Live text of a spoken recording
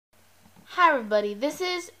Hi everybody, this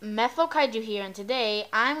is Methyl Kaiju here, and today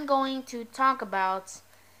I'm going to talk about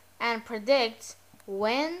and predict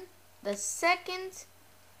when the second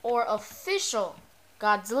or official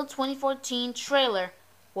Godzilla 2014 trailer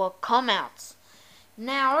will come out.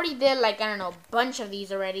 Now, I already did a bunch of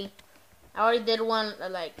these already. I already did one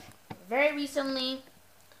very recently.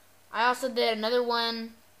 I also did another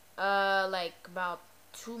one about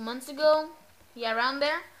 2 months ago. Yeah, around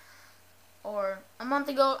there. Or a month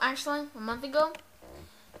ago, actually. 2 months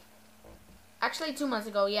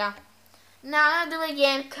ago, yeah. Now I'm gonna do it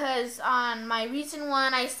again because on my recent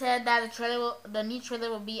one I said that the new trailer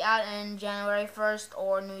will be out in January 1st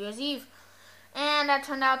or New Year's Eve, and that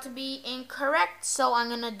turned out to be incorrect. So I'm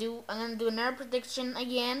gonna do another prediction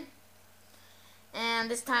again, and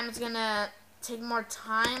this time it's gonna take more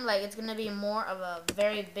time. It's gonna be more of a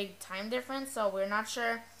very big time difference. So we're not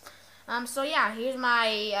sure. So yeah, here's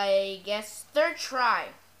my, I guess, third try.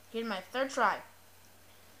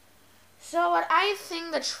 So what I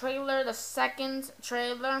think the second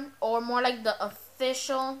trailer, or more like the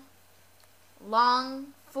official,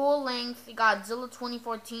 long, full-length Godzilla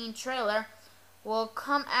 2014 trailer, will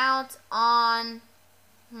come out on,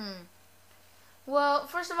 well,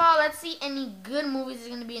 first of all, let's see any good movies is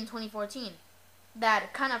going to be in 2014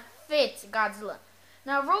 that kind of fit Godzilla.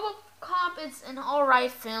 Now, RoboCop is an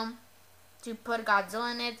alright film to put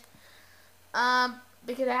Godzilla in it,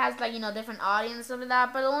 because it has different audience and stuff like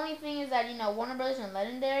that. But the only thing is that Warner Brothers and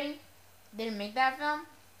Legendary didn't make that film,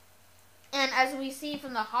 and as we see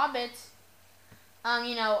from The Hobbit,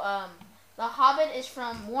 The Hobbit is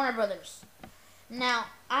from Warner Brothers. Now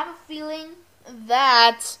I have a feeling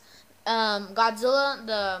that Godzilla,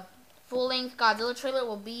 the full-length Godzilla trailer,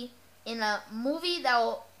 will be in a movie that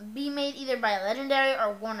will be made either by Legendary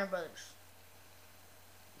or Warner Brothers.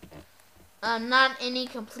 Not any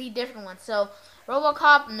complete different one. So,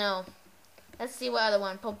 RoboCop, no. Let's see what other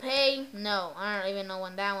one. Popeye, no. I don't even know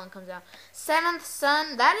when that one comes out. Seventh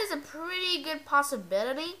Son, that is a pretty good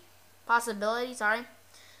possibility. Sorry.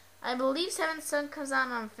 I believe Seventh Son comes out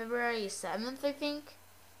on February 7th, I think.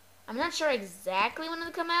 I'm not sure exactly when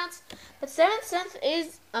it'll come out. But Seventh Son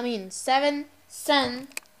is a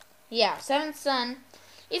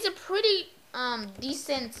pretty,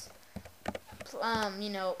 decent,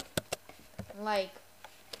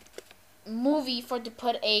 movie to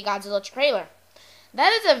put a Godzilla trailer.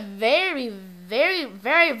 That is a very, very,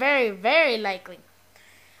 very, very, very likely.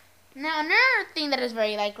 Now, another thing that is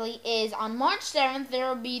very likely is on March 7th there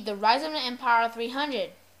will be the Rise of the Empire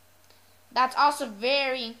 300. That's also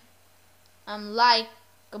very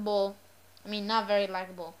likable. I mean, not very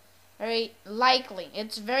likable. Very likely.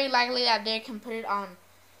 It's very likely that they can put it on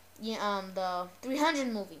the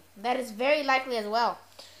 300 movie. That is very likely as well.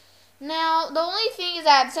 Now, the only thing is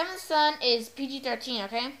that Seventh Son is PG-13,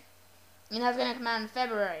 okay? And that's going to come out in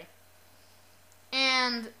February.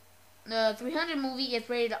 And the 300 movie is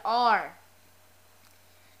rated R.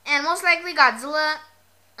 And most likely Godzilla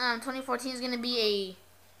 2014 is going to be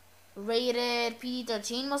a rated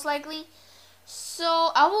PG-13, most likely.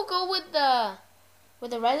 So, I will go with the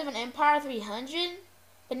Rise of an Empire 300.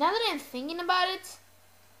 But now that I'm thinking about it,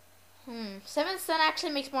 Seventh Son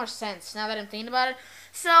actually makes more sense now that I'm thinking about it.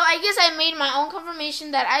 So I guess I made my own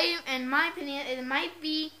confirmation that in my opinion, it might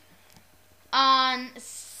be on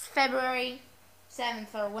February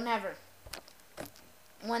 7th or whenever,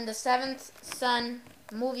 when the Seventh Son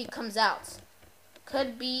movie comes out.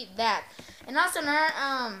 Could be that. And also another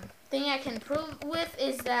thing I can prove with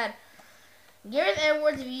is that Gareth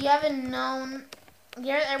Edwards, if you haven't known,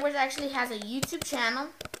 Gareth Edwards actually has a YouTube channel.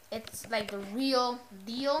 It's like the real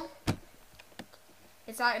deal.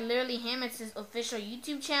 It's not literally him. It's his official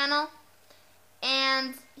YouTube channel.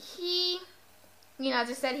 And he, as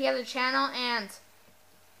I said, he has a channel. And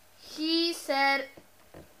he said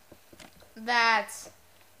that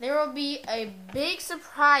there will be a big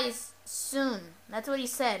surprise soon. That's what he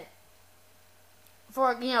said.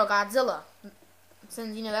 For, Godzilla.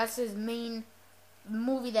 Since, that's his main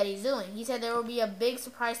movie that he's doing. He said there will be a big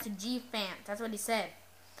surprise to G fans. That's what he said.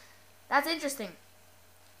 That's interesting.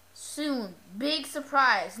 Soon. Big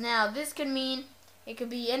surprise. Now, this could mean, it could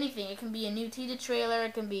be anything. It can be a new teaser trailer.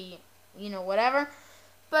 It can be, whatever.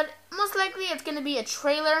 But most likely it's going to be a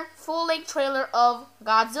trailer, full-length trailer of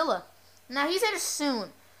Godzilla. Now, he said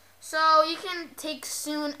soon. So, you can take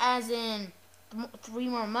soon as in 3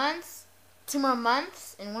 more months, 2 more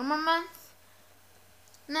months, and 1 more month.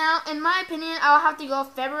 Now, in my opinion, I'll have to go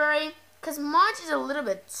February, because March is a little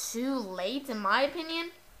bit too late, in my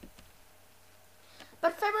opinion.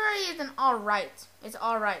 But February is alright. It's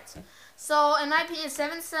alright. So, in my opinion,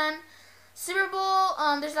 Seventh Son, Super Bowl,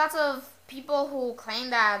 there's lots of people who claim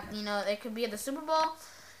that, you know, it could be at the Super Bowl.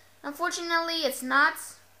 Unfortunately, it's not.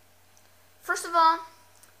 First of all,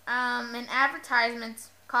 an advertisement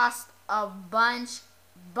costs a bunch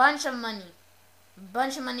of money.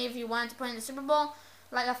 Bunch of money if you wanted to put in the Super Bowl.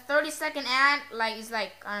 Like a 30-second ad, like it's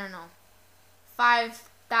like, I don't know, $5,000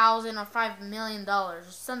 or $5 million or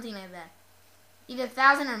something like that. Either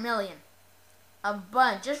 1,000 or million. A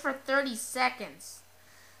bunch just for 30 seconds.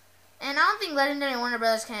 And I don't think Legendary and Warner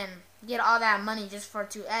Brothers can get all that money just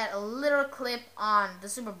to add a little clip on the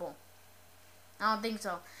Super Bowl. I don't think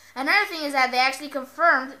so. Another thing is that they actually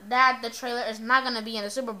confirmed that the trailer is not going to be in the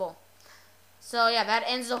Super Bowl. So yeah, that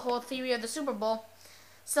ends the whole theory of the Super Bowl.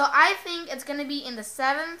 So I think it's going to be in the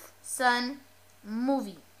Seventh Son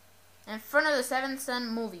movie. In front of the Seventh Son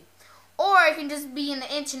movie. Or it can just be in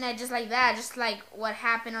the internet just like that. Just like what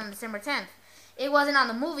happened on December 10th. It wasn't on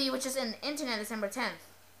the movie, which is in the internet December 10th.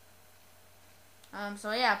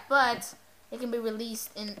 So yeah, but it can be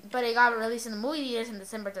released but it got released in the movie theaters in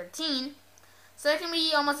December 13. So it can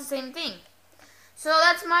be almost the same thing. So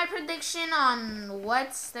that's my prediction on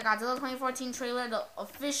what's the Godzilla 2014 trailer, the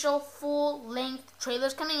official full-length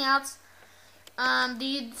trailer's coming out. Do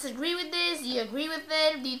you disagree with this? Do you agree with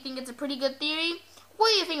it? Do you think it's a pretty good theory? What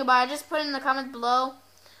do you think about it? Just put it in the comments below.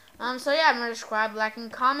 So yeah, remember to subscribe, like,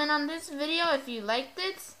 and comment on this video if you liked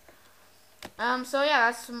it. So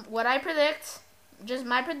yeah, that's what I predict. Just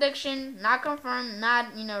my prediction, not confirmed,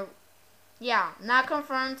 not, you know, yeah, not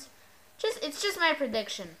confirmed. It's just my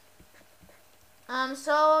prediction.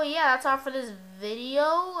 So yeah, that's all for this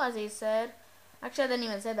video, as I said. Actually, I didn't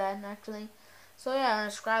even say that, actually. So yeah,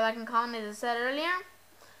 subscribe, like, and comment, as I said earlier.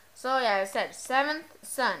 So yeah, I said Seventh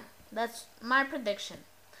Son. That's my prediction.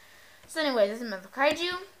 So anyways, this is Mental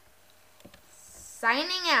Kaiju,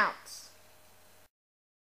 signing out.